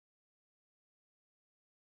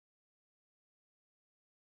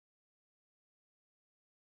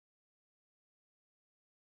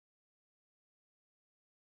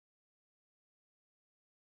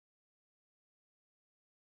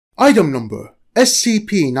Item Number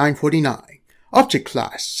SCP-949 Object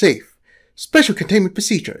Class Safe Special Containment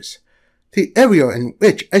Procedures. The area in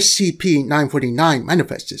which SCP-949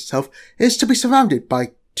 manifests itself is to be surrounded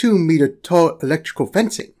by 2-meter-tall electrical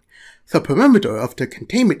fencing. The perimeter of the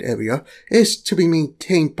containment area is to be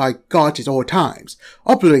maintained by guards at all times,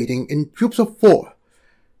 operating in groups of 4.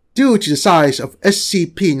 Due to the size of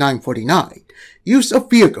SCP-949, use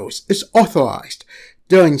of vehicles is authorized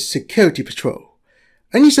during security patrol.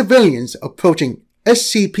 Any civilians approaching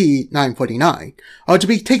SCP-949 are to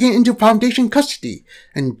be taken into Foundation custody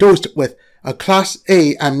and dosed with a Class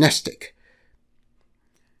A amnestic.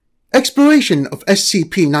 Exploration of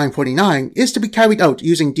SCP-949 is to be carried out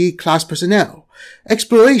using D-Class personnel.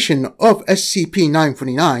 Exploration of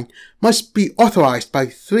SCP-949 must be authorized by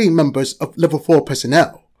 3 members of Level 4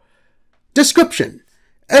 personnel. Description: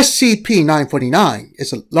 SCP-949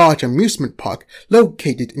 is a large amusement park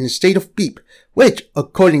located in the state of Beep, which,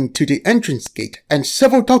 according to the entrance gate and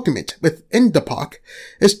several documents within the park,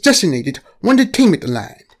 is designated Wondertainment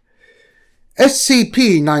land.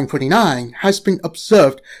 SCP-949 has been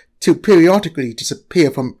observed to periodically disappear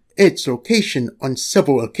from its location on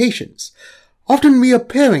several occasions, often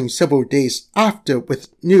reappearing several days after with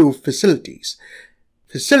new facilities.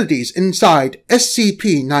 Facilities inside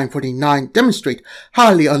SCP-949 demonstrate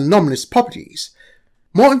highly anomalous properties.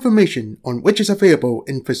 More information on which is available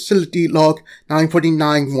in Facility Log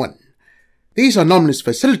 949-1. These anomalous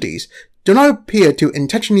facilities do not appear to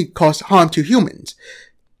intentionally cause harm to humans,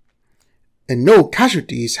 and no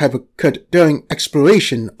casualties have occurred during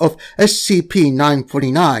exploration of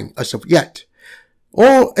SCP-949 as of yet.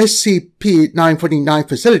 All SCP-949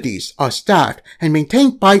 facilities are staffed and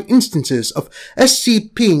maintained by instances of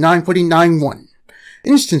SCP-949-1.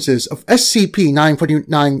 Instances of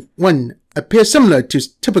SCP-949-1 appear similar to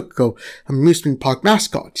typical amusement park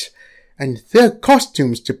mascots, and their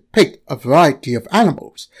costumes depict a variety of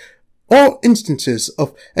animals. All instances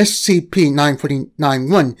of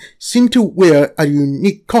SCP-949-1 seem to wear a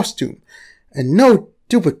unique costume, and no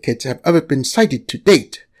duplicates have ever been cited to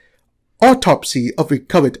date. Autopsy of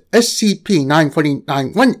recovered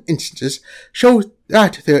SCP-949-1 instances shows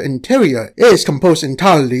that their interior is composed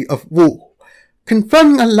entirely of wool,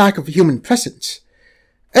 confirming a lack of human presence.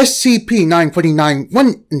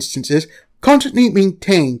 SCP-949-1 instances constantly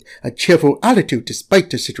maintained a cheerful attitude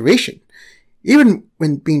despite the situation, even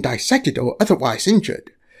when being dissected or otherwise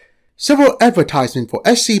injured. Several advertisements for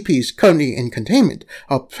SCPs currently in containment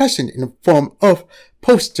are present in the form of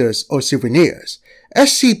posters or souvenirs.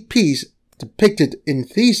 SCPs depicted in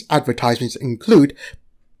these advertisements include,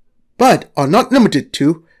 but are not limited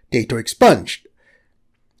to, data expunged.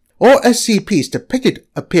 All SCPs depicted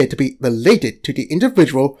appear to be related to the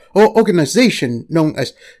individual or organization known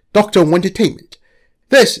as Dr. Wondertainment.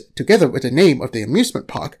 This, together with the name of the amusement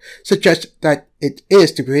park, suggests that it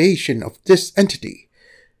is the creation of this entity.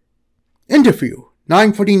 Interview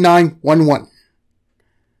 949-11.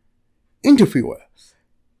 Interviewer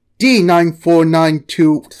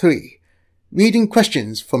D94923. Reading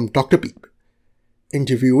questions from Dr. Beep.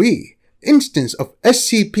 Interviewee, instance of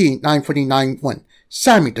SCP-949-1,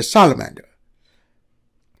 Sammy the Salamander.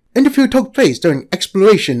 Interview took place during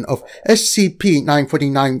exploration of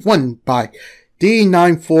SCP-949-1 by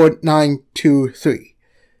D94923.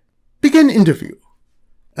 Begin interview.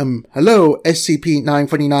 Hello,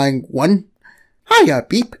 SCP-949-1? Hiya,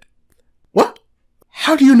 Beep. What?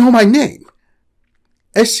 How do you know my name?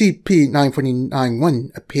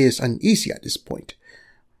 SCP-949-1 appears uneasy at this point.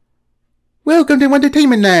 Welcome to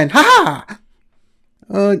Wondertainment land, haha!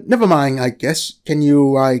 Never mind, I guess. Can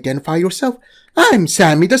you identify yourself? I'm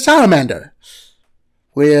Sammy the Salamander.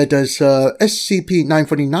 Where does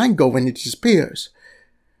SCP-949 go when it disappears?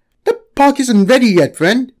 The park isn't ready yet,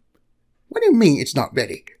 friend. What do you mean it's not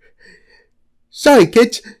ready? Sorry,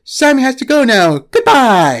 kids. Sammy has to go now.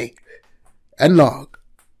 Goodbye! End log.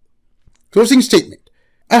 Closing statement.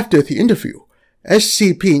 After the interview,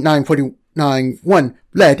 SCP-949-1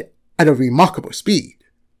 fled at a remarkable speed.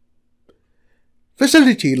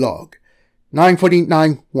 Facility Log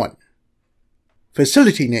 949-1.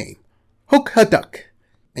 Facility Name Hook a Duck.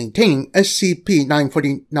 Maintaining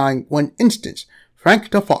SCP-949-1 instance Frank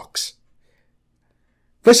the Fox.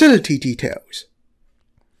 Facility Details.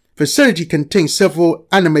 Facility contains several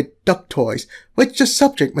animate duck toys which the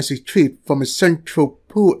subject must retrieve from a central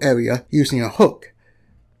pool area using a hook.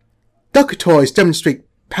 Duck toys demonstrate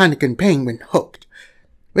panic and pain when hooked.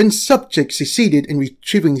 When subject succeeded in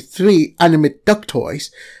retrieving 3 animate duck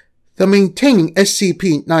toys, the maintaining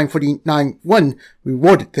SCP-949-1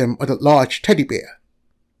 rewarded them with a large teddy bear.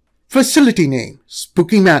 Facility Name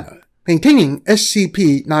Spooky Manor. Maintaining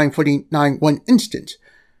SCP-949-1 instance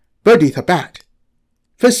Birdie the Bat.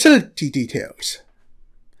 Facility details.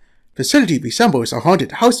 Facility resembles a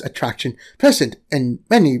haunted house attraction present in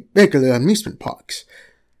many regular amusement parks.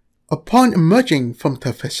 Upon emerging from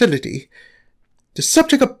the facility, the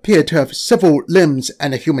subject appeared to have several limbs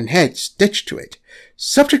and a human head stitched to it.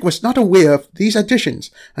 Subject was not aware of these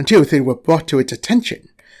additions until they were brought to its attention.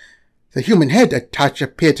 The human head attached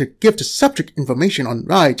appeared to give the subject information on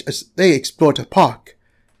rides as they explored the park.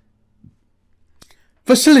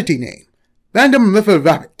 Facility name: Random River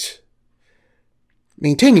Rabbit.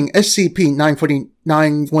 Maintaining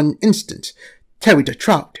SCP-949-1 instance, Terry the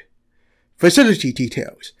Trout. Facility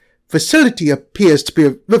details. Facility appears to be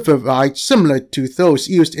a river ride similar to those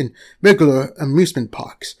used in regular amusement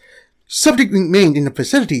parks. Subject remained in the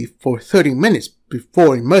facility for 30 minutes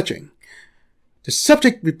before emerging. The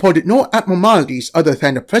subject reported no abnormalities other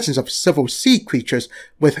than the presence of several sea creatures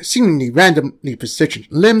with seemingly randomly positioned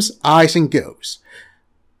limbs, eyes, and gills.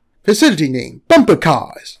 Facility name: Bumper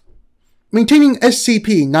Cars. Maintaining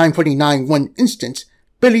SCP-949-1 instance,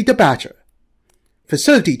 Billy the Badger.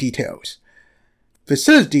 Facility details.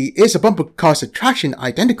 Facility is a bumper cars attraction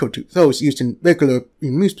identical to those used in regular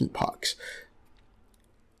amusement parks.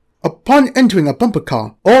 Upon entering a bumper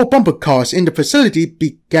car, all bumper cars in the facility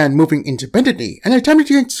began moving independently and attempting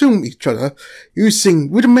to consume each other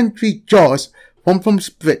using rudimentary jaws formed from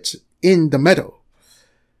splits in the metal.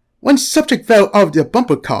 Once subject fell out of the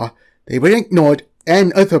bumper car, they were ignored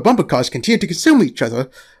and other bumper cars continued to consume each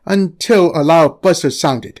other until a loud buzzer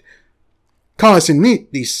sounded. Cars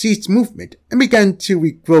immediately ceased movement and began to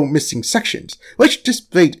regrow missing sections, which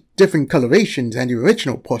displayed different colorations than the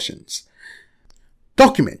original portions.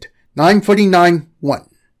 Document 949-1.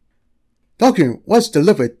 Document was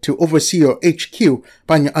delivered to Overseer HQ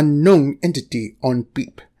by an unknown entity on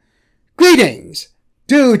beep. Greetings!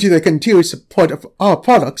 Due to the continued support of our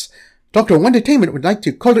products, Dr. Wondertainment would like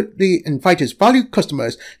to cordially invite his valued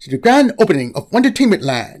customers to the grand opening of Wondertainment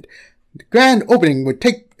Land. The grand opening would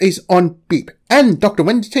take place on beep, and Dr.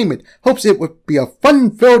 Wondertainment hopes it would be a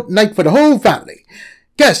fun-filled night for the whole family.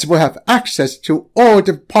 Guests will have access to all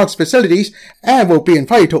the park's facilities and will be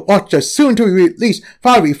invited to watch the soon-to-be-released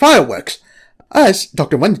fiery fireworks. As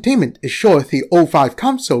Dr. Wondertainment is sure the O5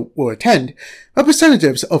 Council will attend,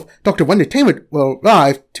 representatives of Dr. Wondertainment will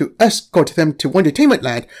arrive to escort them to Wondertainment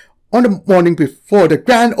Land on the morning before the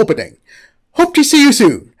grand opening. Hope to see you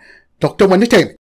soon, Dr. Wondertainment.